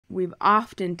we've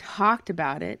often talked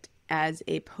about it as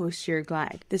a posterior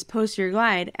glide. This posterior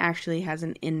glide actually has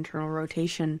an internal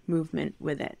rotation movement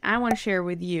with it. I want to share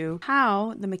with you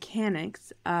how the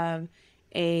mechanics of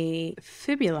a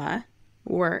fibula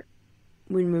work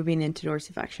when moving into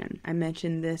dorsiflexion. I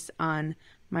mentioned this on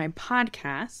my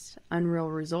podcast, Unreal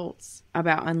Results,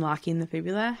 about unlocking the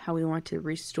fibula, how we want to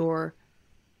restore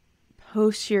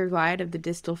posterior glide of the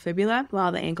distal fibula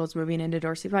while the ankle is moving into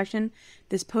dorsiflexion.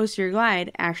 This posterior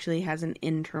glide actually has an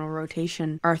internal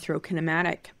rotation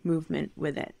arthrokinematic movement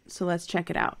with it. So let's check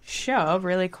it out. Show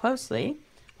really closely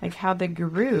like how the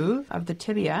groove of the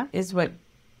tibia is what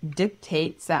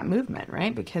dictates that movement,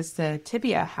 right? Because the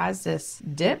tibia has this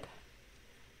dip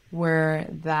where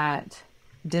that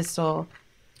distal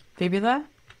fibula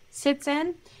sits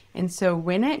in. And so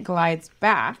when it glides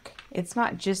back, it's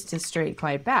not just a straight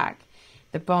glide back.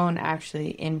 The bone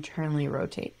actually internally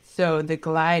rotates. So the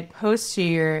glide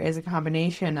posterior is a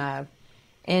combination of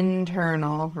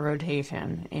internal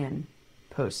rotation and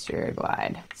posterior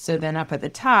glide. So then up at the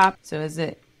top, so as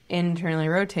it internally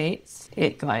rotates,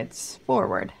 it glides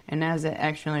forward. And as it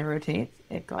externally rotates,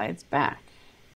 it glides back.